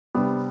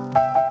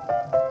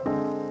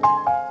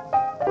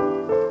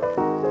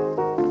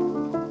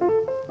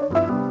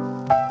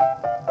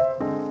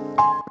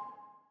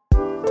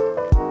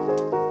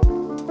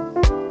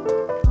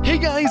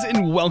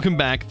welcome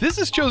back. This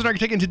is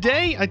ChosenArchitect, and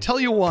today, I tell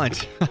you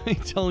what,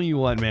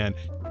 man,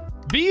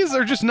 bees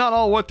are just not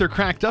all what they're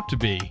cracked up to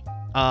be.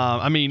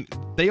 I mean,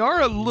 they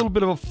are a little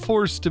bit of a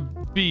force to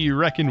be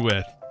reckoned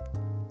with.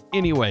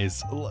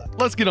 Anyways,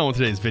 let's get on with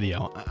today's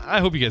video. I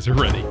hope you guys are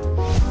ready.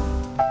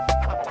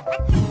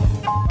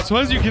 So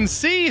as you can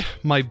see,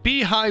 my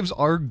beehives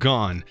are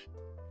gone.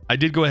 I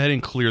did go ahead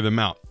and clear them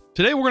out.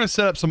 Today, we're going to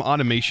set up some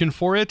automation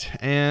for it,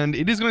 and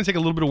it is going to take a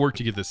little bit of work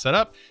to get this set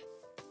up.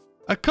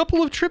 A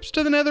couple of trips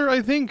to the nether,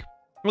 I think.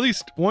 Or at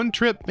least one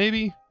trip,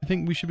 maybe. I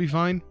think we should be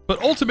fine.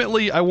 But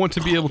ultimately, I want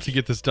to be able to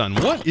get this done.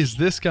 What is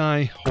this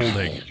guy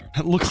holding?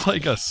 It looks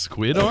like a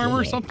squid arm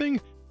or something.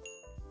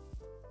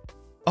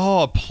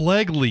 Oh, a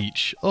plague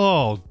leech.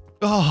 Oh,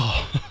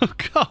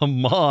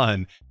 come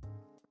on.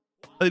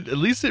 At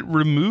least it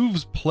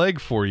removes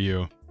plague for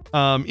you.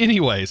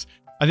 Anyways,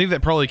 I think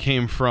that probably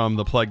came from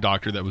the plague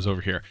doctor that was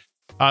over here.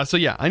 So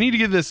yeah, I need to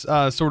get this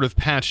sort of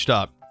patched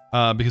up.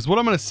 Because what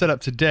I'm going to set up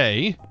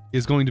today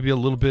is going to be a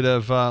little bit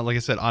of, like I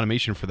said,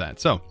 automation for that.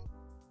 So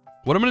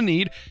what I'm going to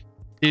need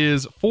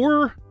is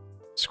 4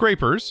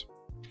 scrapers.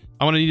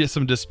 I'm going to need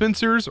some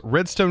dispensers,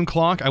 redstone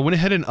clock. I went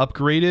ahead and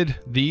upgraded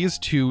these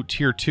to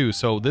tier 2.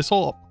 So this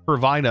will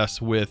provide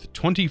us with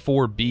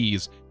 24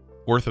 bees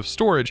worth of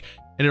storage.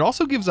 And it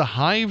also gives a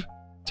hive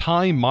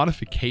time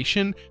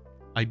modification.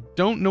 I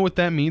don't know what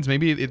that means.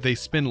 Maybe if they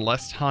spend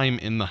less time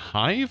in the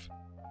hive.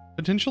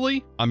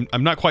 Potentially, I'm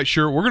not quite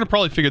sure. We're gonna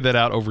probably figure that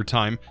out over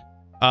time.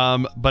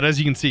 But as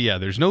you can see, yeah,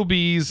 there's no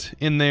bees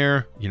in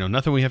there. You know,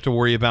 nothing we have to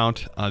worry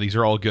about. These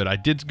are all good. I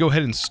did go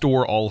ahead and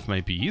store all of my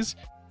bees.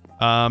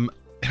 And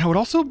I would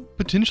also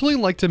potentially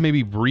like to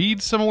maybe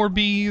breed some more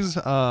bees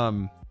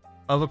of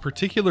a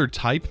particular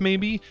type.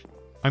 Maybe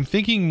I'm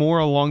thinking more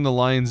along the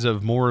lines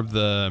of more of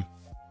the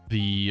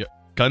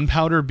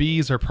gunpowder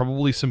bees are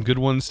probably some good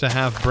ones to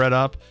have bred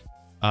up.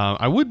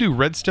 I would do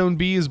redstone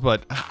bees,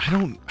 but I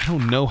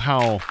don't know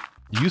how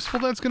useful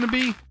that's going to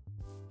be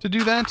to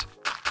do that.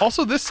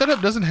 Also, this setup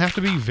doesn't have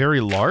to be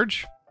very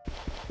large.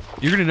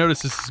 You're going to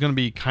notice this is going to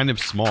be kind of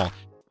small.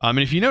 And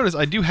if you notice,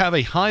 I do have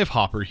a hive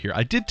hopper here.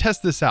 I did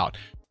test this out.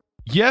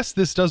 Yes,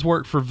 this does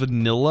work for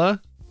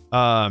vanilla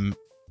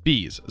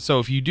bees. So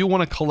if you do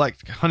want to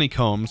collect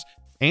honeycombs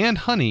and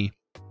honey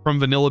from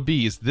vanilla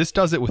bees, this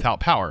does it without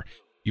power.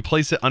 You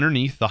place it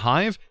underneath the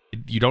hive.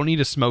 You don't need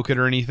to smoke it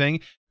or anything,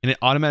 and it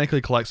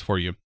automatically collects for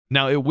you.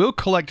 Now, it will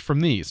collect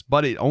from these,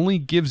 but it only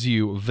gives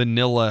you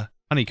vanilla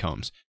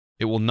honeycombs.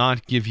 It will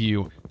not give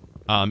you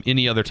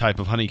any other type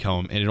of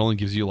honeycomb, and it only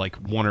gives you like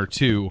 1 or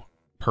 2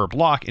 per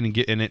block, and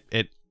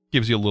it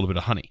gives you a little bit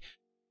of honey.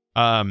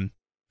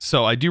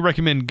 So I do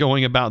recommend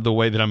going about the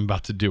way that I'm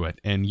about to do it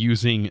and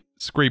using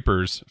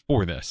scrapers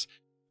for this.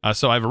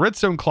 So I have a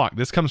redstone clock.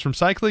 This comes from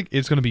Cyclic.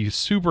 It's going to be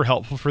super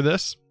helpful for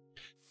this.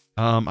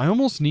 I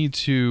almost need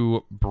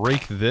to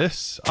break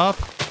this up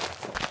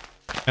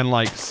and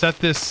like set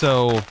this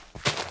so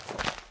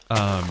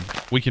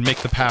we can make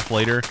the path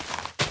later.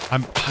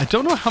 I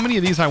don't know how many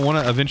of these I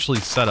want to eventually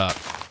set up,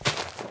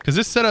 because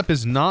this setup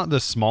is not the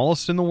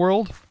smallest in the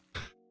world.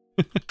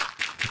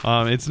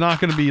 It's not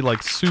going to be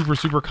like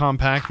super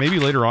compact. Maybe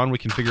later on we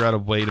can figure out a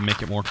way to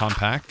make it more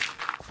compact.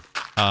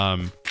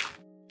 I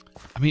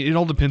mean, it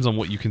all depends on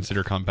what you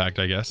consider compact,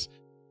 I guess.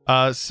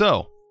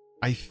 So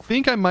I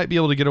think I might be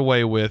able to get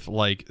away with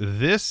like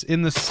this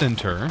in the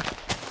center.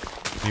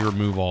 Let me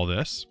remove all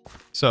this.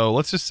 So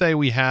let's just say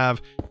we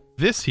have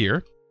this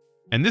here,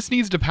 and this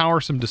needs to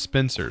power some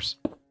dispensers.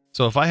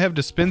 So if I have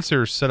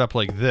dispensers set up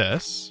like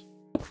this,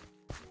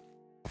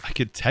 I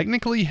could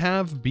technically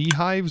have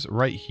beehives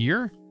right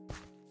here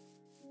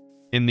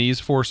in these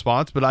 4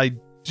 spots, but I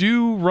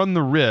do run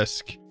the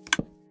risk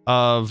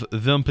of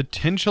them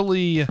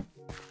potentially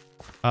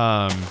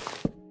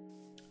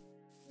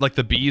like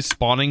the bees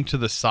spawning to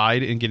the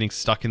side and getting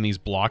stuck in these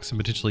blocks and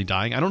potentially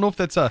dying. I don't know if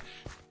that's an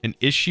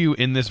issue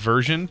in this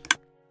version,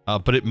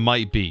 but it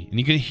might be. And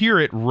you can hear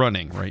it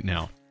running right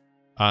now.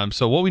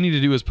 So what we need to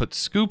do is put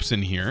scoops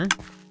in here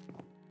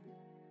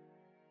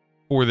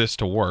for this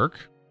to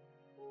work.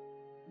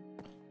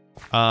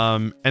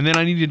 And then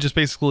I need to just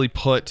basically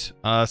put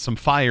some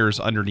fires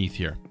underneath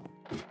here.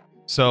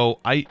 So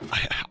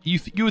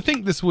you would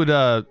think this would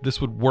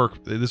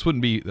work. This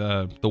wouldn't be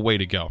the way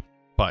to go.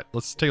 But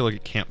let's take a look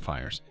at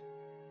campfires.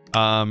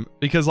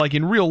 Because like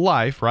in real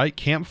life, right,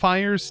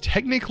 campfires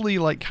technically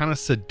like kind of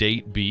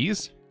sedate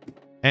bees.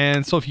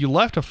 And so if you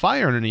left a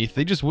fire underneath,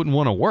 they just wouldn't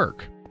want to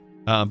work.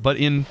 But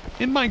in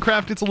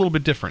Minecraft, it's a little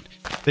bit different.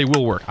 They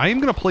will work. I am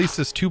going to place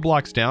this 2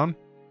 blocks down.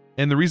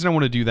 And the reason I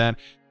want to do that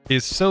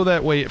is so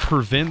that way it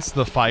prevents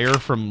the fire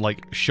from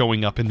like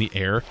showing up in the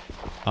air.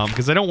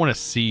 Because I don't want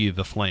to see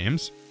the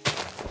flames.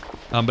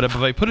 But if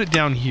I put it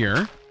down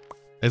here,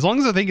 as long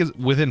as I think it's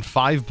within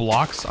 5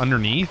 blocks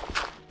underneath,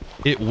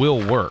 it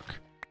will work.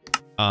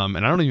 And I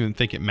don't even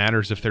think it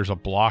matters if there's a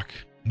block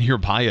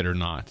nearby it or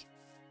not.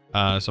 So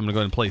I'm going to go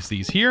ahead and place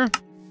these here.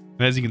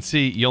 And as you can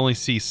see, you only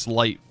see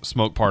slight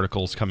smoke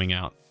particles coming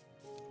out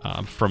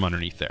from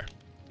underneath there.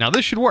 Now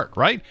this should work,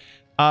 right?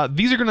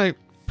 These are going to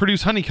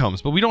produce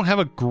honeycombs, but we don't have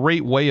a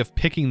great way of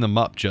picking them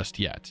up just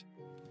yet.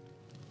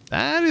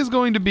 That is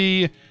going to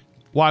be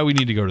why we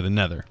need to go to the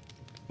Nether.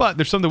 But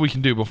there's something we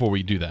can do before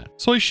we do that.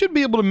 So I should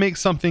be able to make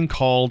something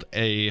called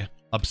a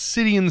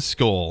obsidian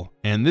skull,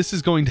 and this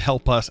is going to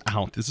help us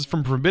out. This is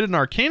from Forbidden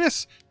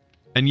Arcanus,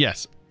 and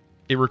yes,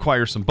 it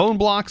requires some bone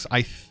blocks.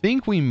 I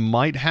think we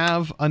might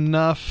have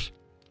enough,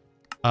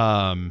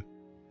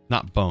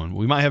 not bone.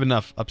 We might have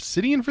enough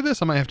obsidian for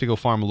this. I might have to go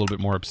farm a little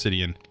bit more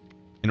obsidian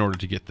in order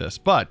to get this,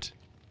 but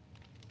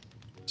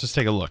let's just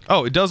take a look.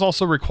 Oh, it does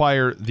also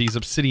require these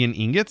obsidian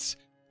ingots,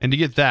 and to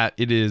get that,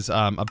 it is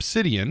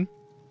obsidian,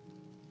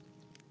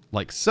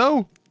 like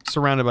so,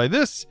 surrounded by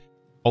this.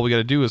 All we got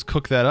to do is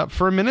cook that up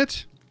for a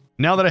minute.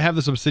 Now that I have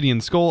this obsidian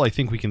skull, I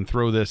think we can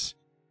throw this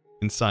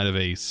inside of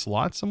a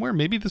slot somewhere.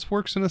 Maybe this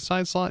works in a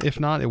side slot. If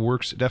not, it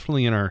works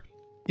definitely in our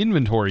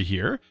inventory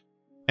here.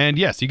 And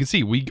yes, you can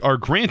see we are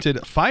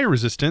granted fire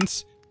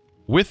resistance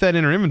with that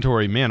inner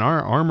inventory. Man,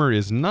 our armor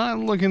is not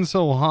looking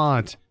so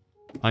hot.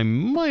 I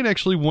might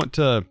actually want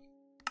to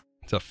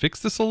fix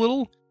this a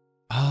little.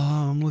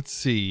 Let's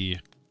see.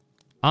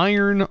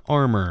 Iron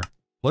armor.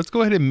 Let's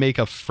go ahead and make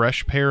a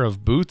fresh pair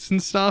of boots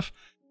and stuff.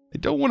 I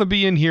don't want to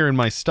be in here and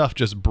my stuff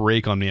just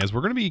break on me. As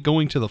we're going to be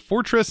going to the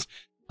fortress,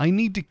 I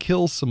need to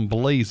kill some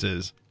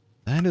blazes.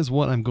 That is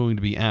what I'm going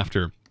to be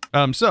after.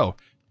 So,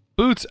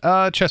 boots,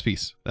 chest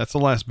piece. That's the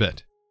last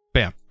bit.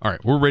 Bam. All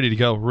right, we're ready to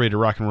go. We're ready to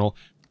rock and roll.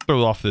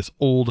 Throw off this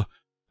old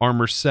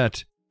armor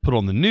set. Put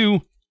on the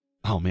new.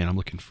 Oh man, I'm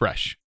looking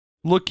fresh.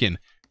 Looking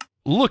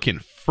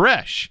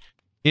fresh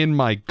in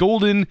my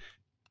golden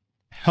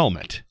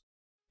helmet.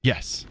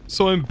 Yes.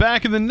 So I'm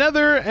back in the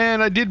Nether,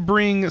 and I did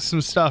bring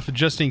some stuff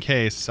just in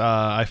case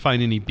I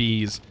find any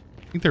bees.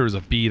 I think there was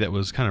a bee that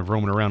was kind of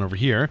roaming around over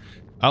here.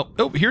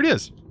 Oh, here it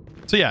is.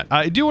 So yeah,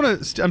 I do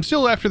want to, I'm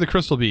still after the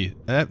crystal bee.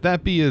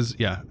 That bee is,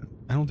 yeah,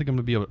 I don't think I'm going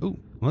to be able to,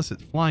 unless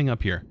it's flying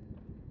up here.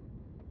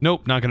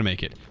 Nope, not going to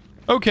make it.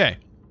 Okay,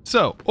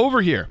 so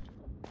over here,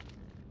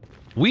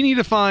 we need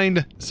to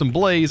find some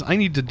blaze. I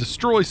need to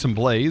destroy some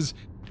blaze.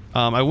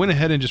 I went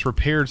ahead and just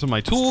repaired some of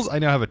my tools. I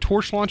now have a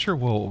torch launcher.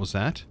 Whoa, what was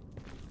that?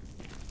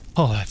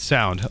 Oh, that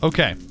sound.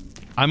 Okay.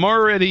 I'm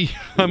already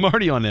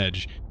on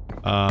edge.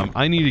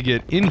 I need to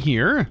get in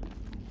here.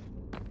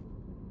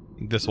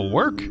 This will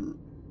work.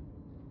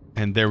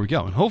 And there we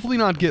go. And hopefully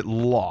not get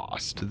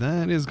lost.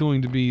 That is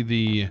going to be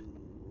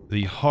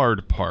the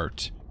hard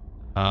part.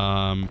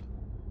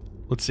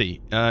 Let's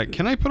see.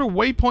 Can I put a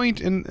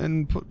waypoint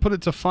and put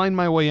it to find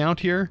my way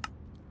out here?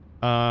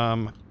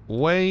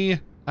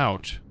 Way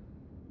out.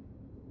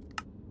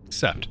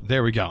 Accept.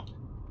 There we go.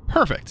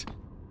 Perfect.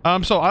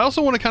 So I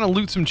also want to kind of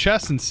loot some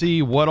chests and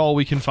see what all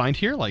we can find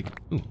here. Like,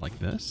 ooh, like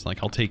this.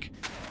 Like, I'll take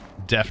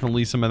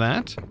definitely some of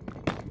that.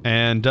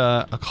 And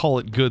I'll call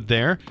it good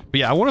there. But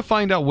yeah, I want to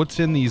find out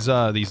what's in these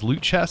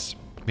loot chests.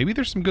 Maybe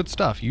there's some good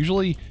stuff.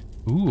 Usually,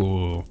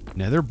 ooh,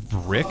 nether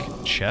brick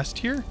chest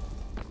here.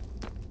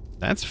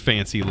 That's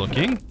fancy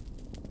looking.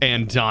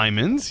 And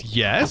diamonds,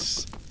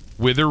 yes.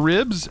 Wither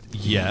ribs,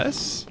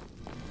 yes.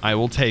 I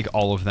will take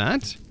all of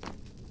that.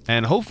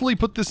 And hopefully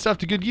put this stuff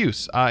to good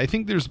use. I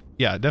think there's,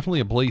 yeah,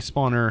 definitely a blaze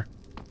spawner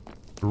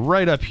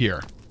right up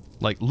here.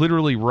 Like,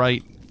 literally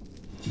right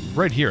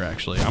here,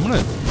 actually. I'm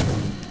gonna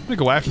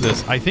go after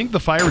this. I think the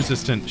fire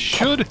resistant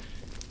should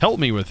help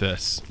me with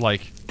this.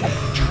 Like,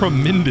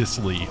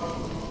 tremendously.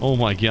 Oh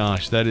my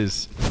gosh, that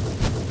is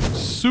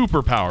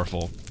super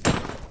powerful.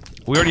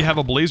 We already have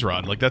a blaze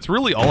rod. Like, that's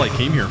really all I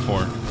came here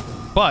for.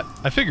 But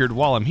I figured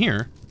while I'm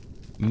here,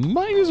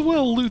 might as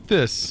well loot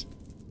this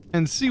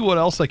and see what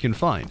else I can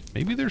find.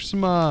 Maybe there's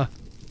some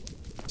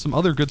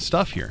other good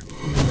stuff here.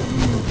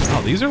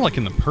 Wow, these are like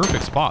in the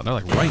perfect spot. They're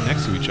like right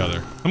next to each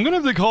other. I'm gonna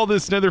have to call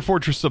this nether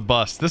fortress a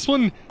bust. This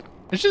one,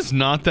 it's just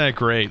not that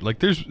great. Like,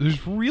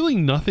 there's really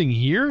nothing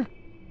here.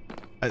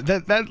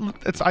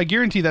 That's I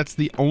guarantee that's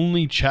the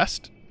only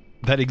chest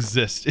that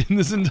exists in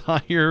this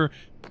entire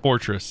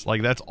fortress.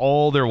 Like, that's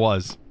all there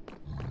was.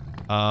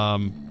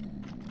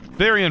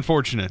 Very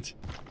unfortunate.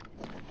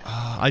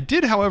 I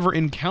did, however,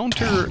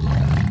 encounter...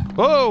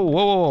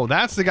 Whoa,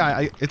 that's the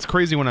guy. It's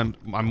crazy when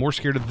I'm more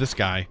scared of this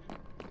guy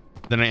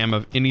than I am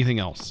of anything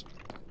else.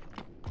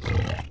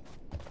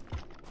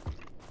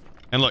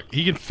 And look,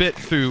 he can fit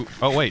through...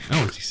 Oh, wait. No,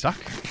 is he stuck?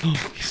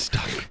 Oh, he's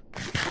stuck.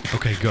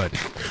 Okay, good.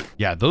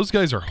 Yeah, those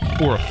guys are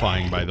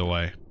horrifying, by the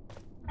way.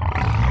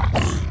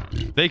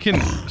 They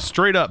can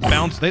straight up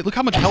bounce. Look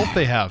how much health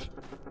they have.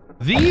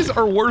 These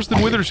are worse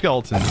than wither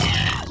skeletons.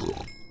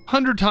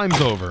 100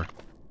 times over.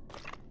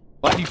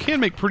 But you can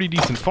make pretty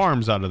decent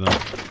farms out of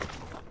them.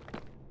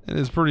 It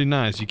is pretty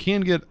nice. You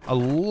can get a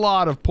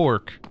lot of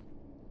pork.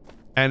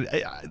 And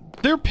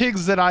they're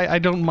pigs that I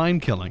don't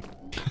mind killing.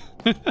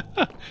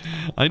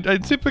 I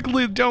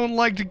typically don't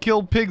like to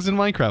kill pigs in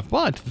Minecraft,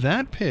 but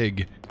that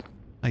pig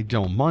I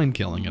don't mind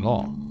killing at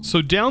all.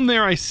 So down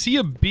there I see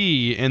a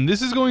bee, and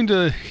this is going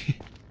to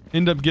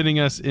end up getting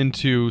us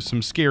into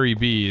some scary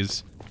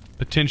bees.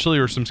 Potentially,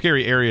 or some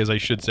scary areas, I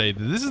should say.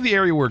 This is the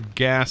area where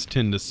ghast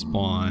tend to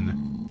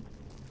spawn.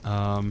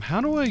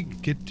 How do I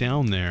get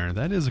down there?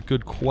 That is a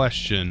good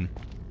question.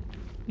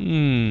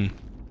 I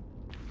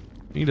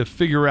need to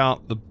figure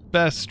out the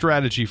best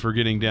strategy for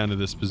getting down to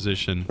this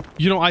position.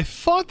 You know, I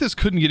thought this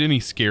couldn't get any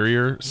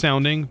scarier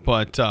sounding,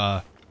 but,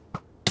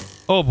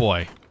 oh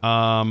boy.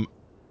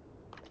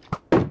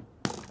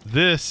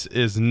 This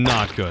is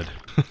not good.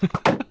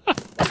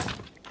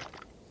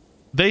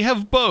 They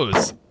have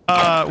bows,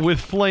 with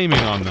flaming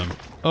on them.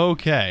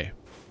 Okay.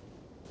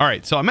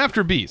 Alright, so I'm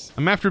after bees.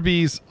 I'm after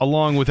bees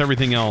along with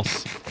everything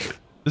else.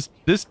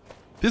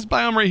 This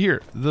biome right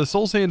here, the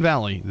Soul Sand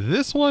Valley,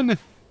 this one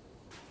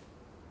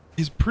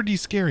is pretty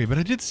scary, but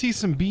I did see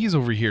some bees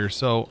over here,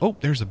 so... Oh,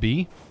 there's a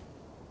bee.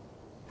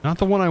 Not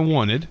the one I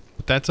wanted,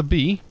 but that's a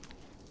bee.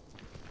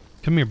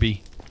 Come here,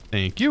 bee.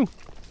 Thank you.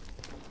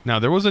 Now,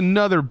 there was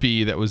another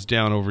bee that was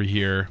down over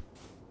here.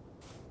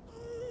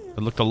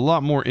 It looked a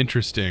lot more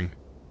interesting,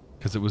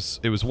 because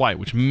it was white,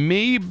 which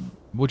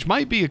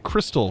might be a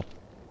crystal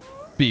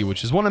bee,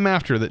 which is what I'm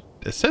after. That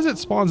it says it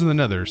spawns in the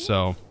nether,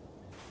 so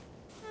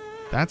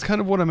that's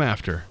kind of what I'm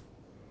after.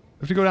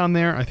 I have to go down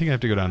there. I think I have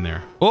to go down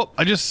there. Oh,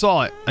 I just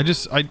saw it. I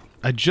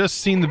just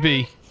seen the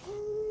bee.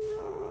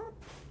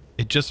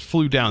 It just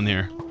flew down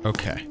there.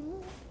 Okay.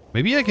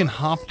 Maybe I can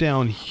hop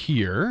down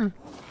here.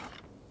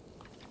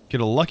 Get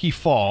a lucky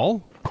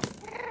fall.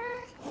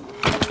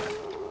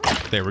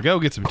 There we go.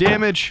 Get some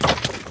damage.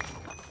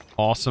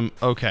 Awesome.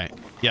 Okay.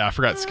 Yeah, I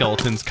forgot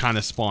skeletons kind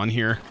of spawn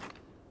here.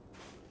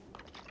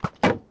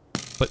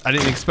 But I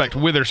didn't expect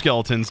wither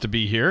skeletons to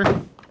be here.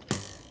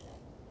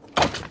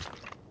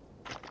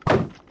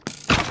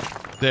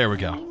 There we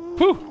go.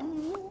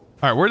 Whew.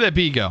 Alright, where'd that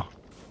bee go?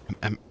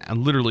 I'm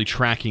literally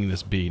tracking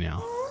this bee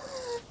now.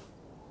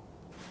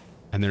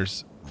 And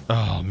there's...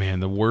 Oh, man,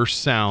 the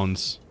worst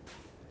sounds.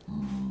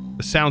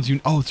 The sounds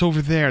you... Oh, it's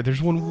over there.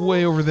 There's one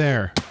way over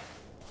there.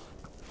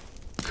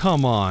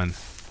 Come on.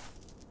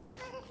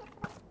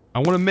 I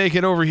want to make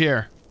it over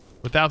here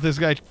without this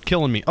guy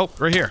killing me. Oh,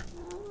 right here.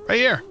 Right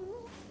here.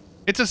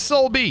 It's a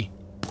soul bee.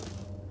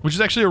 Which is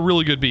actually a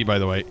really good bee, by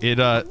the way.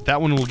 That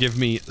one will give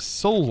me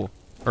soul...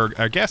 Or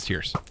gas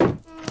tears.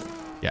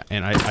 Yeah,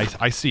 and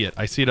I see it.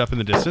 I see it up in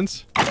the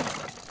distance.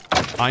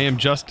 I am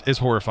just as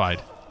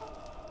horrified.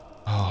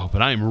 Oh,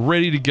 but I am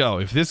ready to go.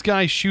 If this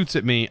guy shoots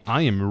at me,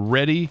 I am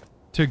ready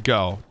to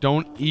go.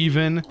 Don't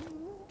even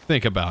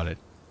think about it.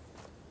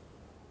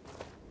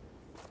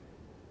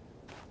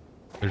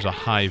 There's a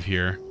hive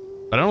here.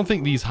 But I don't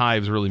think these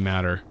hives really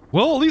matter.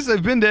 Well, at least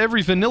I've been to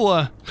every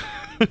vanilla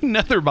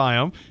nether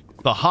biome.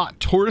 The hot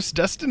tourist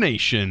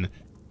destination.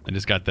 I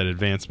just got that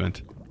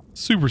advancement.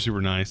 Super,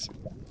 super nice.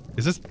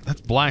 That's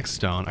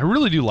blackstone. I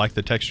really do like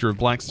the texture of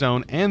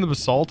blackstone and the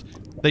basalt.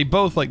 They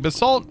both, like,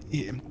 basalt,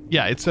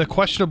 yeah, it's a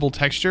questionable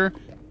texture,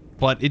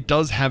 but it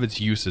does have its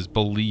uses,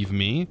 believe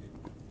me.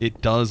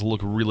 It does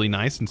look really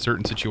nice in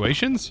certain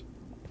situations.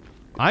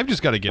 I've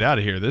just got to get out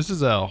of here. This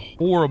is a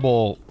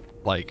horrible,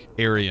 like,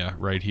 area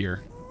right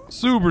here.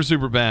 Super,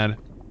 super bad,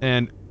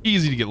 and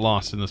easy to get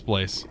lost in this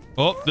place.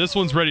 Oh, this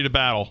one's ready to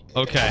battle.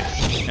 Okay.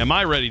 Am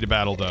I ready to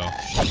battle, though?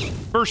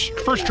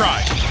 First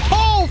try.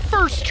 Oh,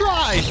 first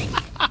try!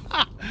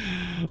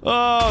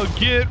 Oh,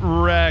 get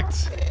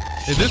wrecked.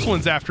 Hey, this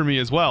one's after me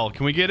as well.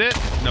 Can we get it?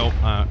 Nope,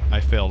 I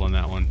failed on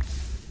that one.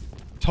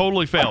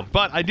 Totally failed,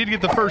 but I did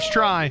get the first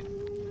try.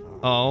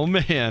 Oh,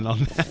 man, on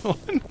that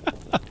one.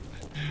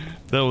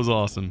 That was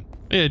awesome.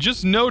 Yeah,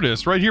 just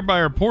noticed right here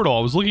by our portal,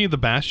 I was looking at the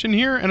bastion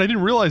here, and I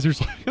didn't realize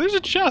there's a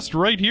chest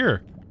right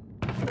here.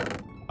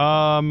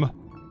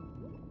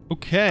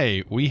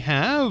 Okay, we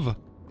have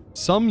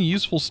some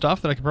useful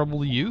stuff that I could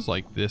probably use,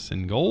 like this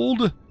in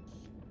gold.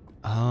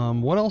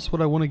 What else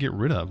would I want to get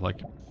rid of?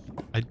 Like,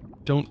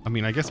 I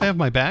mean, I guess I have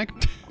my bag.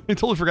 I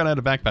totally forgot I had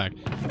a backpack.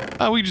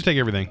 We can just take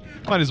everything.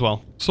 Might as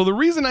well. So the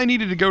reason I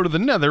needed to go to the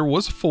nether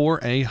was for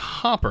a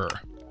hopper.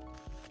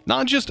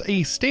 Not just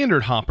a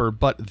standard hopper,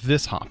 but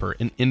this hopper,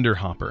 an ender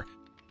hopper.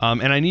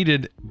 And I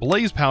needed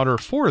blaze powder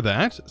for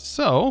that,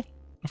 so,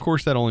 of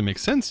course, that only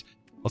makes sense.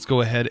 Let's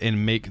go ahead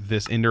and make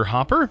this ender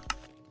hopper.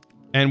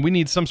 And we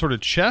need some sort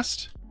of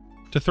chest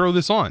to throw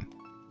this on.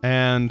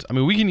 And, I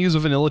mean, we can use a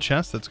vanilla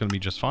chest. That's going to be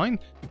just fine.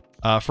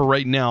 For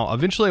right now,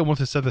 eventually I want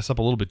to set this up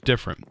a little bit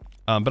different.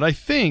 But I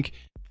think,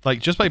 like,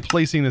 just by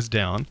placing this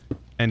down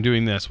and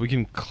doing this, we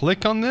can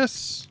click on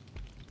this.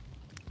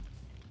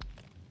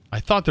 I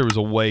thought there was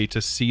a way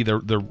to see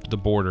the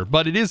border,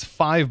 but it is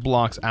 5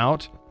 blocks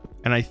out.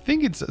 And I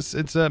think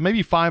it's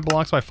maybe 5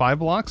 blocks by 5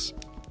 blocks.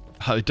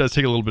 It does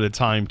take a little bit of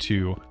time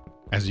to,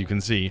 as you can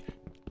see,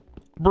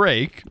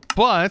 break,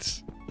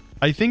 but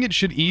I think it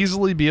should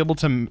easily be able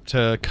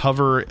to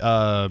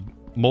cover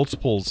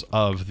multiples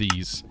of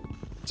these.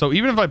 So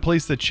even if I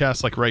place the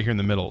chest like right here in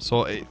the middle,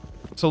 so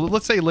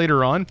let's say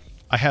later on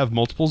I have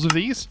multiples of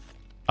these,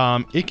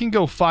 it can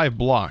go 5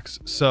 blocks.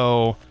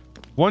 So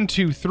 1,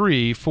 2,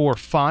 3, 4,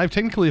 5.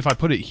 Technically, if I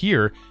put it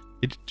here,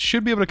 it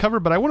should be able to cover,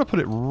 but I want to put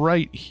it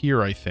right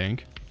here, I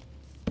think.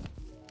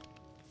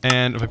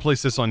 And if I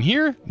place this on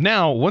here,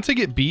 now once I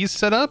get bees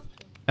set up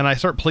and I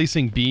start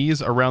placing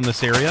bees around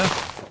this area,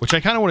 which I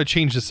kind of want to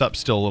change this up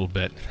still a little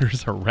bit.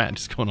 There's a rat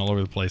just going all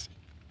over the place.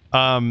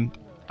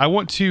 I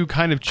want to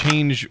kind of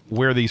change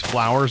where these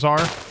flowers are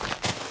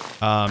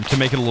to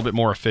make it a little bit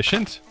more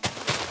efficient.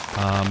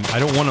 I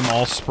don't want them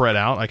all spread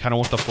out. I kind of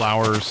want the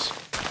flowers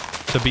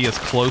to be as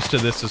close to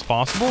this as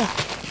possible.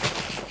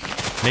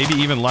 Maybe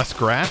even less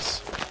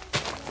grass.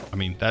 I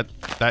mean,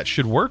 that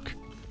should work.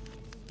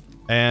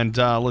 And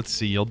let's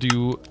see, you'll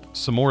do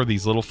some more of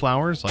these little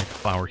flowers, like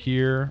flower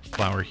here,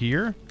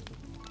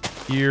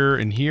 here,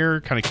 and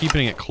here, kind of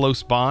keeping it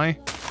close by,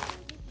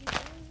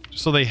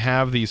 just so they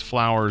have these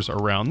flowers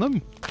around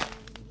them.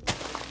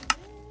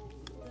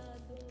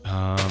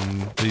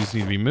 These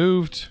need to be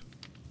moved.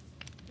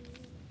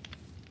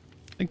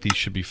 I think these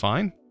should be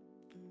fine.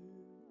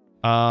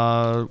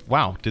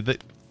 Wow, did they...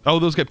 Oh,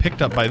 those get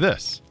picked up by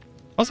this.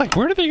 I was like,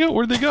 where did they go?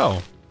 Where'd they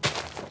go?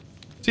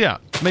 So yeah,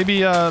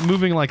 maybe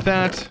moving like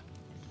that.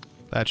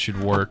 That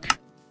should work.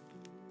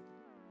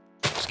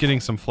 Just getting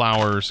some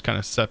flowers kind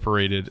of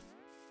separated.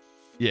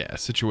 Yeah,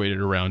 situated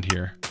around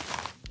here.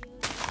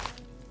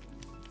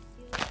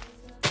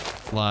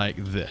 Like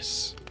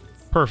this.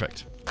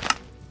 Perfect.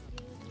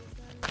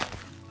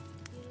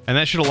 And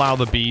that should allow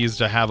the bees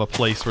to have a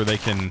place where they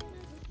can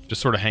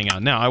just sort of hang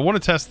out. Now, I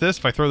want to test this.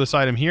 If I throw this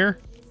item here.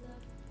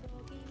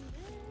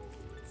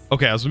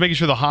 Okay, I was making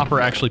sure the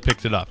hopper actually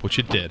picked it up, which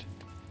it did.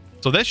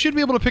 So that should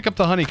be able to pick up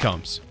the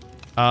honeycombs.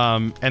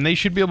 And they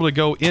should be able to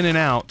go in and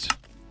out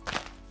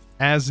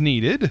as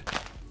needed.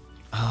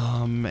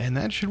 And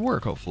that should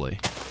work, hopefully.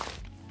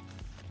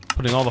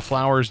 Putting all the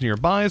flowers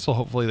nearby, so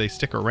hopefully they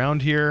stick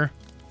around here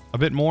a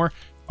bit more.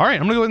 All right,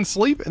 I'm gonna go ahead and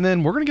sleep, and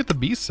then we're gonna get the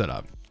bees set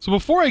up. So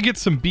before I get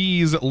some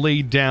bees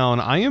laid down,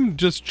 I am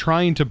just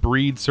trying to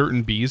breed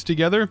certain bees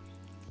together.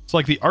 So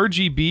like the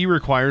RGB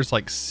requires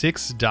like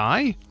 6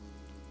 dye.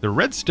 The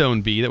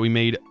redstone bee that we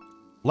made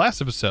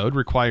last episode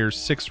requires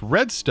 6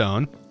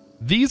 redstone.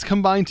 These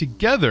combined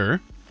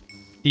together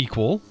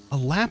equal a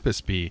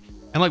lapis bee.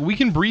 And like we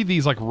can breed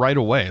these like right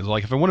away. So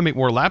like if I want to make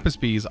more lapis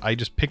bees, I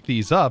just pick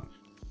these up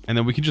and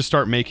then we can just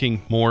start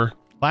making more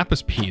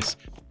lapis bees.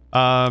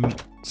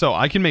 So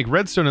I can make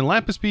redstone and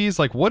lapis bees.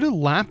 Like what do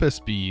lapis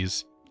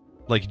bees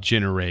like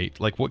generate?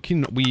 Like what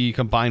can we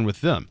combine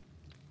with them?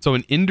 So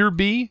an ender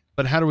bee,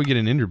 but how do we get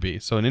an ender bee?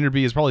 So an ender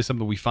bee is probably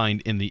something we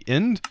find in the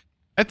end.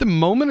 At the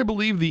moment, I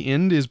believe the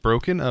end is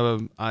broken.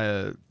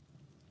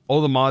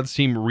 All the mods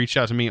team reached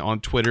out to me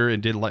on Twitter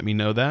and did let me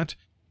know that.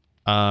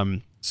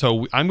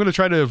 So I'm going to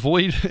try to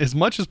avoid as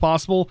much as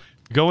possible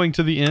going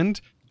to the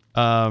end.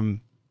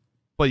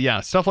 But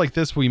yeah, stuff like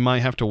this we might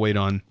have to wait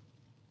on.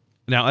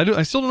 Now,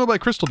 I still don't know about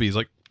crystal bees.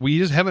 Like, we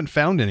just haven't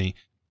found any.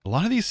 A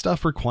lot of these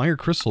stuff require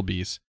crystal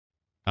bees.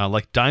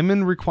 Like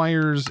diamond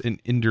requires an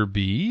ender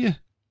bee.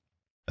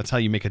 That's how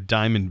you make a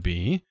diamond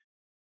bee.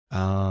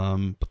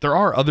 But there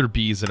are other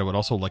bees that I would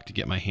also like to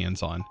get my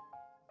hands on.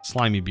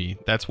 Slimy bee.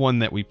 That's one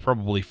that we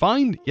probably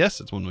find. Yes,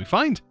 it's one we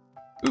find.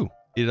 Ooh,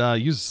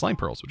 it uses slime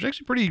pearls, which is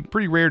actually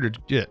pretty rare to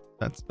get.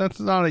 That's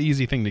not an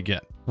easy thing to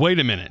get. Wait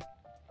a minute.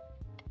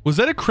 Was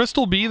that a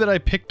crystal bee that I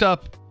picked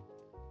up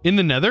in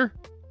the nether?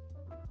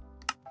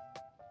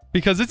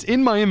 Because it's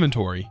in my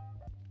inventory.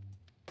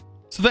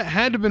 So that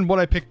had to have been what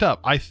I picked up.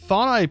 I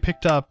thought I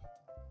picked up...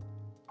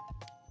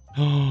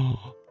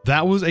 Oh,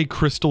 that was a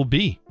crystal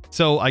bee.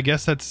 So I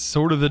guess that's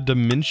sort of the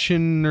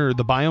dimension or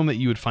the biome that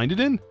you would find it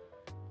in.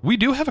 We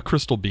do have a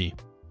crystal bee.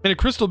 And a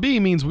crystal bee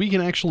means we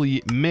can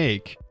actually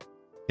make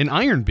an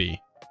iron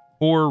bee.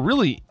 Or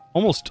really,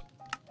 almost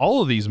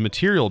all of these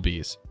material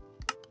bees.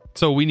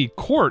 So we need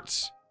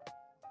quartz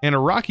and a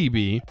rocky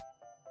bee.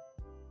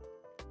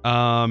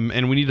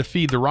 And we need to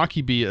feed the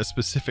rocky bee a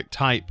specific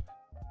type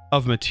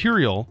of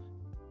material.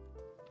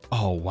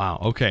 Oh, wow.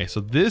 Okay,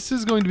 so this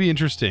is going to be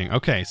interesting.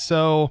 Okay,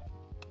 so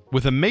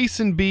with a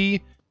mason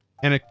bee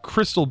and a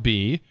crystal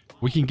bee,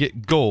 we can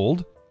get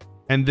gold.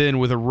 And then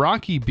with a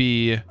rocky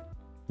bee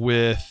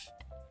with...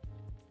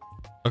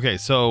 Okay,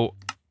 so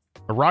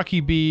a rocky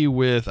bee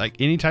with like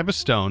any type of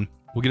stone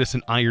will get us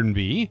an iron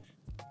bee.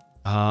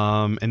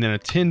 And then a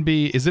tin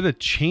bee. Is it a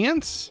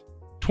chance?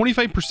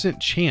 25%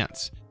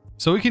 chance.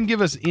 So it can give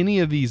us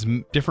any of these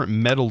different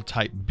metal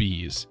type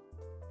bees.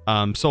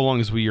 So long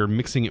as we are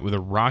mixing it with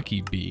a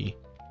rocky bee.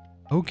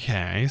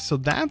 Okay, so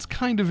that's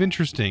kind of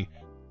interesting.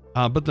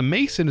 But the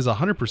mason is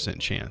 100%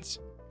 chance.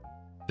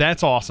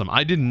 That's awesome.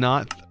 I did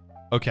not...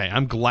 Okay,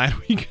 I'm glad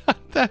we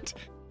got that.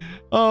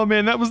 Oh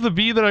man, that was the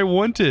bee that I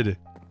wanted.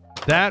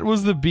 That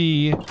was the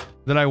bee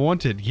that I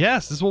wanted.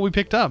 Yes, this is what we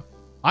picked up.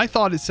 I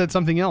thought it said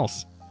something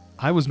else.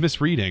 I was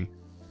misreading.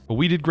 But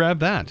we did grab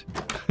that.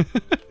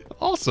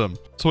 Awesome.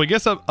 So I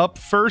guess up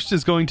first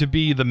is going to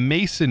be the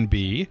mason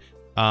bee.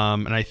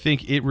 And I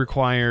think it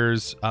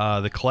requires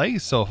the clay.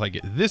 So if I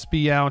get this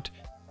bee out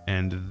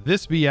and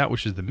this bee out,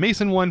 which is the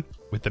mason one,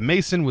 with the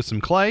mason with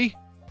some clay.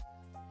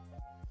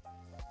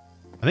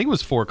 I think it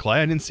was 4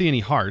 clay. I didn't see any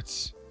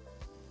hearts.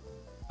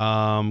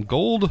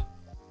 Gold.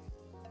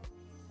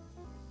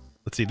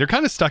 Let's see. They're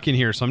kind of stuck in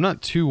here, so I'm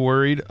not too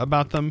worried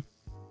about them.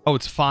 Oh,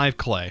 it's 5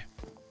 clay.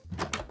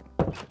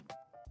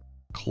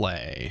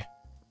 Clay.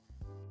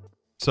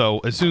 So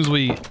as soon as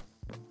we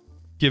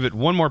give it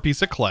one more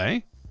piece of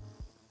clay,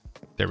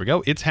 there we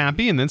go. It's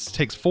happy, and this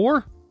takes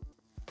 4.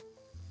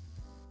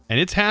 And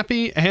it's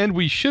happy, and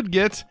we should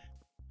get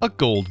a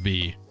gold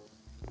bee.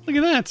 Look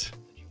at that.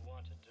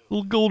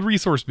 Little gold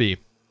resource bee.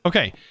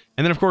 Okay,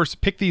 and then of course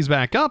pick these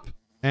back up,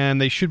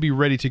 and they should be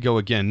ready to go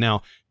again.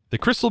 Now, the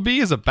crystal bee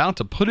is about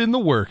to put in the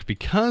work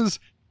because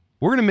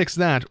we're going to mix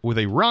that with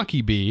a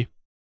rocky bee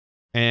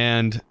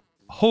and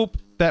hope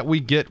that we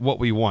get what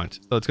we want.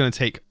 So it's going to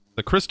take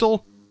the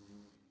crystal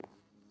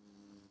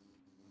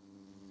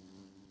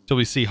till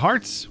we see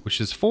hearts, which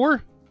is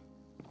 4.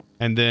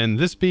 And then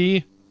this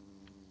bee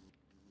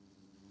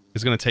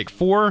is going to take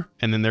 4,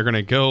 and then they're going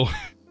to go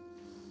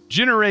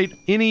generate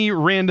any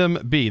random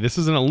bee. This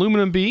is an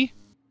aluminum bee.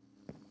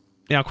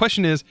 Now,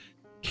 question is,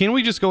 can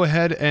we just go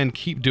ahead and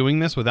keep doing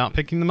this without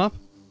picking them up?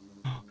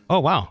 Oh,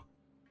 wow.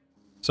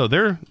 So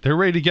they're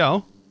ready to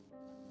go.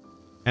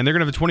 And they're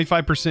going to have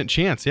a 25%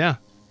 chance. Yeah.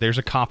 There's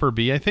a copper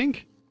bee, I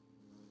think.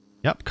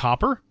 Yep,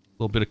 copper. A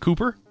little bit of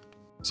Cooper.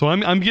 So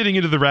I'm getting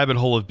into the rabbit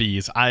hole of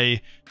bees.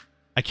 I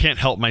can't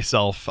help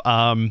myself.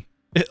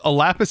 A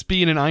lapis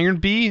bee and an iron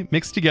bee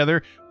mixed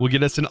together will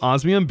get us an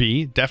osmium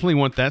bee. Definitely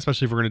want that,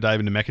 especially if we're going to dive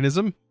into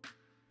mechanism.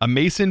 A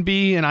mason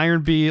bee and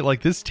iron bee,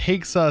 like this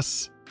takes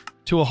us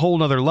to a whole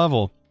nother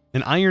level.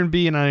 An iron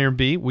bee and iron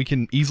bee, we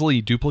can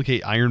easily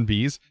duplicate iron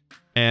bees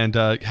and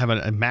have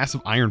a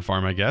massive iron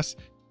farm, I guess.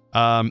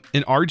 An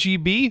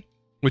RGB,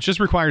 which just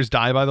requires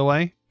dye, by the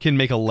way, can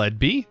make a lead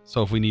bee.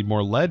 So if we need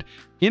more lead,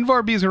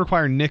 Invar bee is going to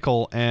require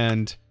nickel,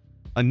 and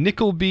a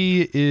nickel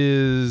bee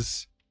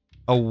is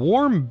a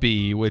warm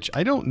bee, which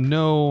I don't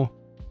know.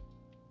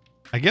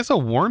 I guess a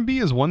warm bee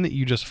is one that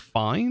you just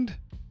find.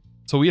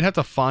 So we'd have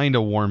to find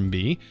a warm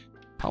bee,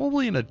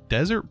 probably in a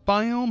desert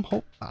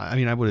biome. I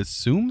mean, I would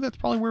assume that's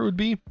probably where it would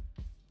be.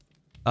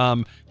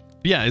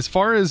 Yeah, as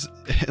far as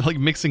like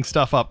mixing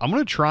stuff up, I'm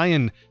going to try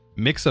and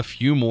mix a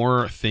few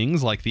more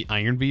things, like the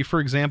iron bee, for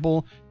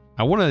example.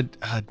 I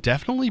want to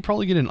definitely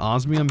probably get an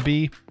osmium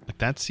bee. Like,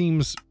 that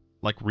seems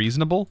like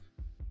reasonable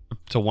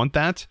to want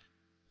that.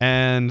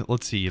 And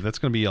let's see, that's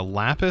going to be a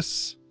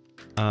lapis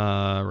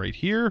right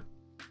here.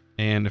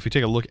 And if we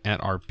take a look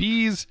at our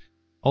bees,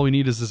 all we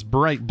need is this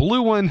bright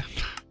blue one.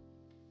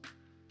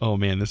 Oh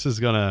man, this is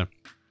gonna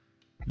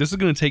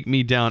take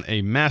me down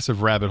a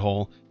massive rabbit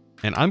hole,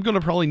 and I'm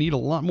gonna probably need a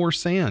lot more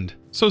sand.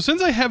 So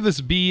since I have this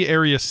bee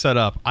area set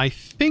up, I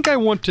think I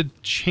want to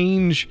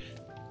change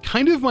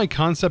kind of my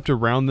concept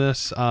around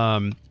this.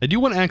 I do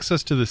want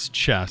access to this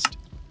chest.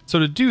 So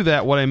to do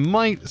that, what I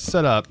might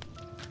set up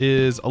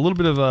is a little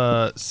bit of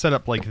a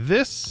setup like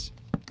this.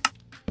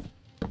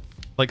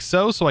 Like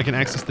so I can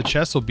access the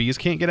chest so bees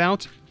can't get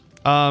out.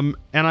 And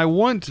I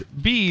want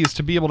bees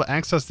to be able to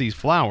access these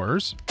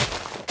flowers.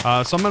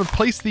 So I'm going to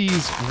place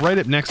these right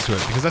up next to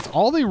it because that's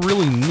all they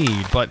really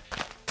need. But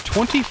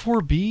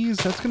 24 bees,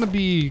 that's going to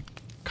be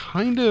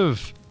kind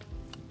of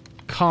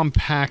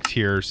compact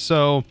here.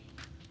 So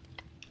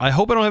I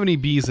hope I don't have any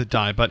bees that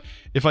die. But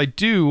if I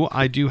do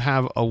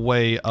have a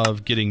way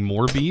of getting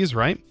more bees,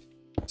 right?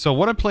 So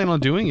what I plan on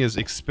doing is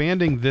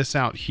expanding this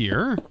out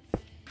here.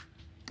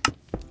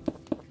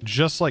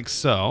 Just like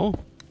so.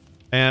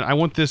 And I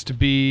want this to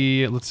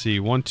be, let's see,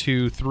 1,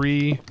 2,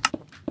 3,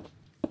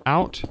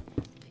 out.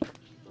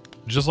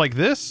 Just like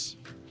this.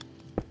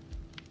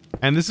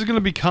 And this is going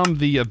to become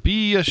the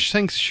bee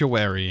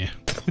sanctuary.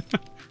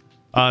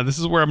 This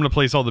is where I'm going to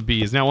place all the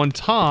bees. Now on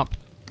top,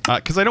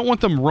 because I don't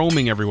want them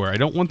roaming everywhere. I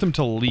don't want them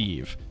to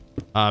leave.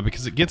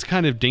 Because it gets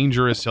kind of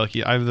dangerous. Like,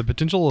 I have the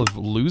potential of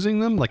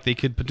losing them. Like, they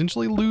could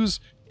potentially lose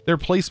their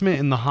placement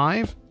in the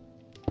hive.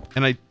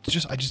 And I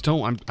just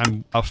don't,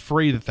 I'm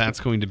afraid that that's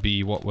going to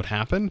be what would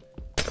happen.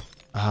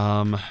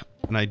 And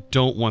I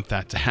don't want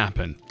that to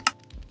happen.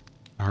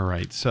 All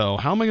right, so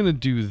how am I going to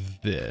do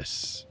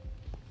this?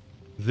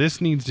 This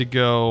needs to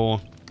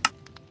go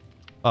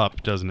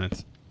up, doesn't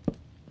it?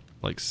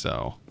 Like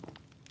so.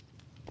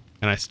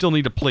 And I still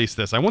need to place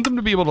this. I want them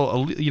to be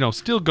able to, you know,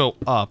 still go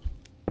up.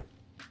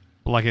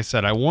 But like I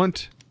said, I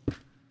want a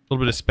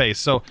little bit of space.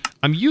 So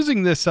I'm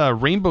using this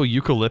rainbow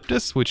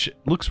eucalyptus, which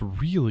looks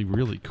really,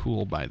 really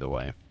cool, by the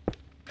way.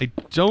 I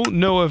don't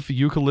know if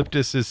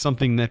eucalyptus is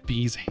something that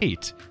bees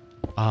hate.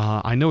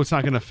 I know it's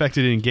not going to affect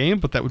it in game,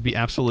 but that would be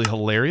absolutely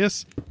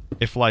hilarious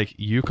if, like,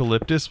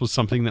 eucalyptus was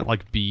something that,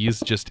 like,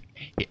 bees just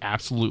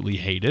absolutely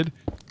hated.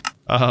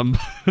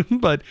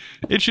 But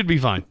it should be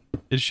fine.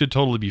 It should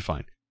totally be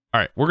fine. All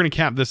right, we're going to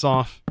cap this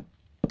off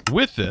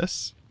with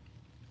this.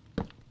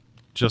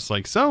 Just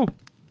like so.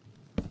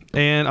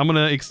 And I'm going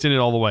to extend it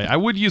all the way. I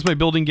would use my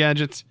building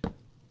gadgets,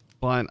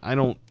 but I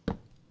don't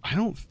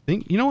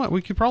think... You know what?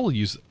 We could probably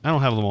use... I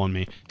don't have them on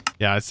me.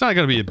 Yeah, it's not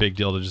going to be a big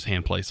deal to just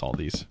hand place all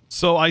these.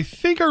 So I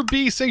think our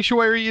bee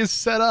sanctuary is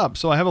set up.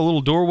 So I have a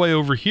little doorway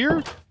over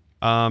here.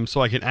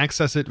 So I can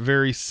access it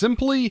very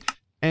simply.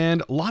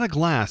 And a lot of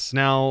glass.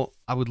 Now,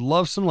 I would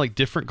love some like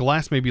different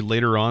glass. Maybe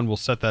later on we'll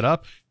set that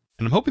up.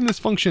 And I'm hoping this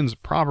functions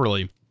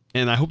properly.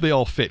 And I hope they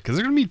all fit. Because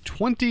there's going to be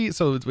 20...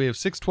 So we have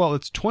 6, 12.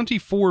 It's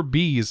 24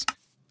 bees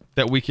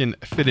that we can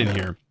fit in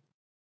here.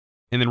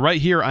 And then right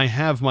here I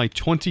have my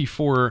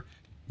 24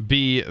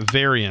 bee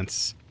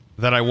variants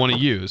that I want to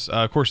use.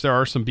 Of course, there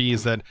are some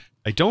bees that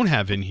I don't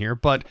have in here,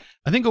 but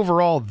I think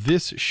overall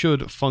this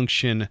should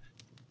function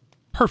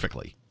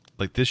perfectly.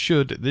 Like this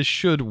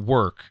should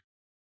work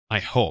I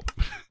hope.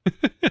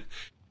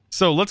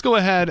 So let's go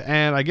ahead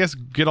and I guess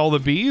get all the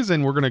bees,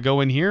 and we're going to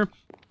go in here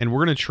and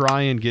we're going to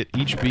try and get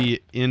each bee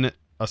in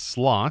a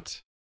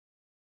slot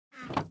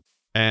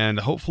and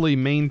hopefully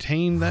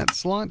maintain that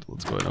slot.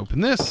 Let's go ahead and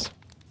open this.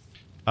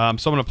 So I'm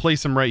going to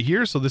place them right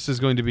here. So this is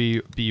going to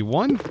be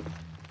B1,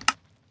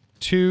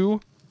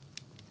 2,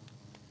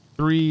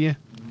 3,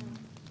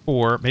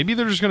 4. Maybe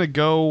they're just going to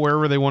go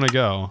wherever they want to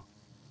go.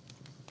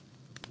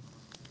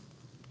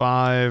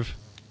 5,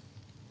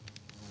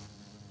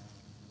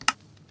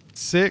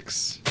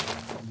 6,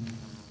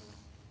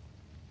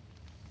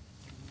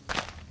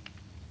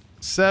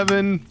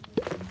 7,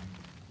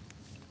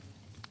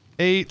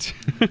 8.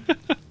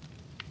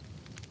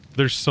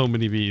 There's so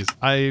many bees.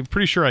 I'm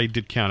pretty sure I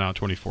did count out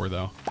 24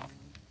 though.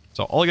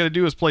 So all I gotta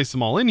do is place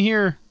them all in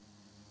here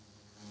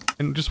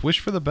and just wish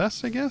for the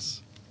best, I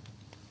guess.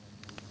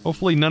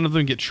 Hopefully none of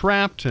them get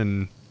trapped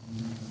and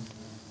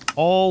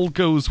all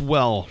goes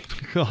well.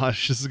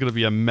 Gosh, this is gonna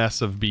be a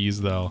mess of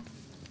bees though.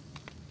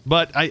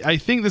 But I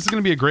think this is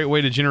gonna be a great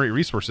way to generate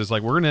resources.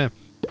 Like, we're gonna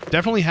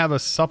definitely have a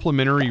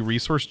supplementary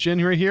resource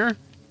gen right here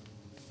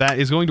that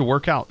is going to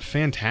work out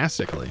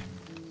fantastically.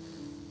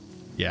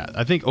 Yeah,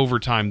 I think over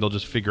time they'll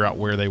just figure out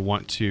where they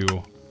want to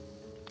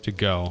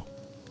go.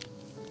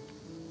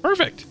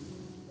 Perfect.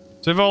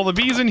 So if all the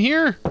bees in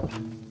here,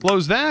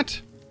 close that,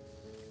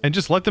 and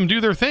just let them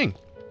do their thing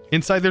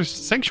inside their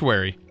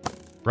sanctuary,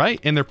 right?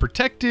 And they're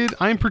protected.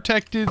 I'm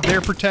protected.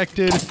 They're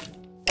protected.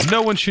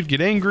 No one should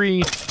get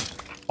angry.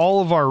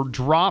 All of our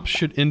drops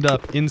should end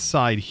up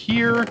inside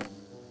here.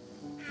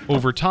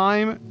 Over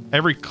time,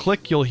 every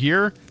click you'll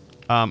hear.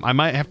 I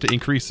might have to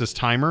increase this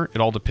timer.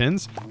 It all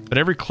depends. But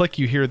every click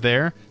you hear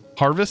there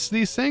harvests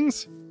these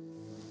things.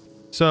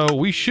 So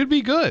we should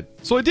be good.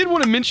 So I did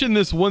want to mention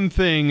this one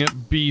thing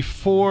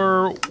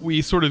before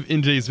we sort of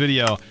end today's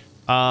video.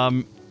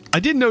 I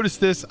did notice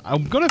this.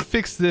 I'm going to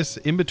fix this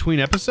in between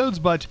episodes,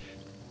 but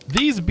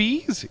these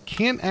bees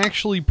can't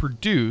actually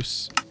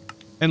produce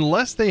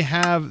unless they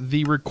have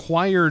the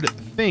required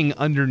thing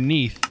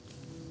underneath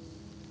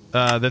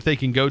that they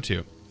can go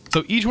to.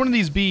 So each one of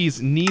these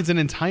bees needs an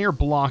entire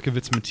block of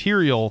its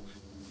material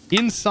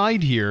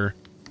inside here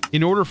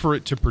in order for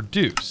it to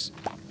produce.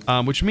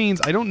 Which means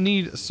I don't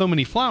need so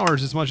many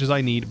flowers as much as I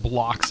need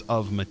blocks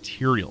of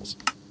materials.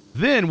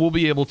 Then we'll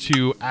be able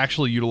to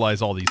actually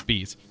utilize all these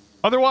bees.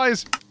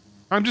 Otherwise,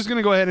 I'm just going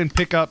to go ahead and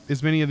pick up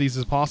as many of these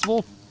as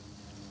possible.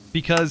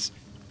 Because,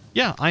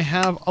 yeah, I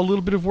have a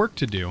little bit of work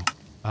to do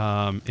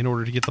in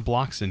order to get the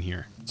blocks in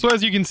here. So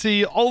as you can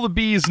see, all the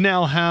bees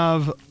now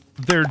have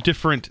their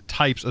different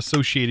types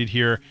associated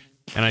here,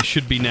 and I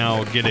should be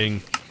now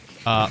getting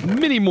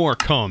many more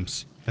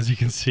combs, as you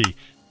can see,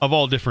 of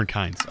all different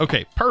kinds.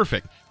 Okay,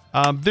 perfect.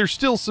 There's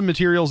still some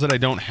materials that I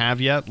don't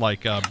have yet,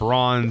 like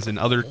bronze and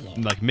other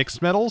like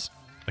mixed metals.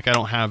 Like, I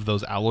don't have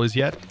those alloys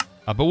yet,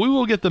 but we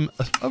will get them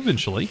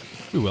eventually.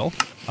 We will.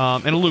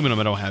 And aluminum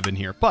I don't have in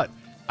here, but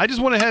I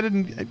just went ahead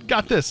and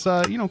got this,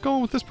 you know,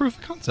 going with this proof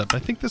of concept. I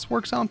think this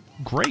works out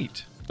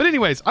great. But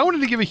anyways, I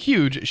wanted to give a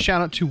huge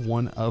shout out to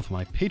one of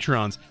my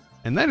Patrons,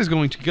 and that is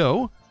going to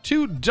go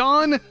to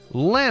Don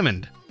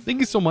Lamond. Thank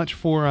you so much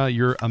for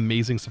your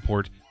amazing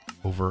support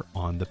over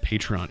on the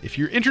Patreon. If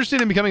you're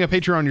interested in becoming a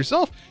Patreon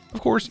yourself,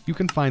 of course, you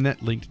can find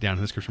that linked down in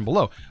the description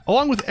below.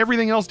 Along with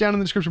everything else down in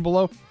the description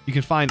below, you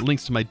can find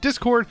links to my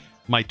Discord,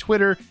 my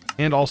Twitter,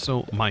 and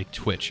also my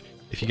Twitch.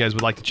 If you guys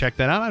would like to check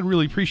that out, I'd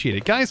really appreciate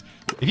it. Guys,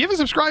 if you haven't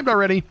subscribed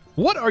already,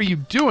 what are you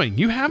doing?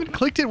 You haven't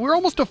clicked it? We're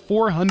almost to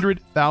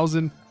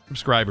 400,000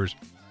 subscribers.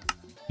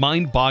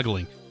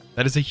 Mind-boggling.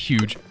 That is a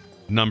huge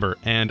number,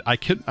 and I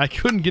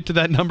couldn't get to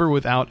that number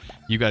without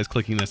you guys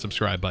clicking the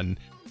subscribe button.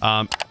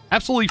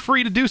 Absolutely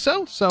free to do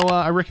so,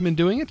 I recommend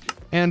doing it.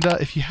 And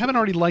if you haven't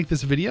already liked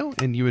this video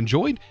and you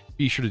enjoyed,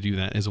 be sure to do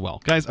that as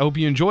well. Guys, I hope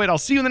you enjoyed. I'll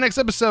see you in the next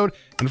episode,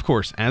 and of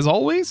course, as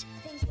always,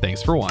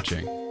 thanks for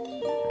watching.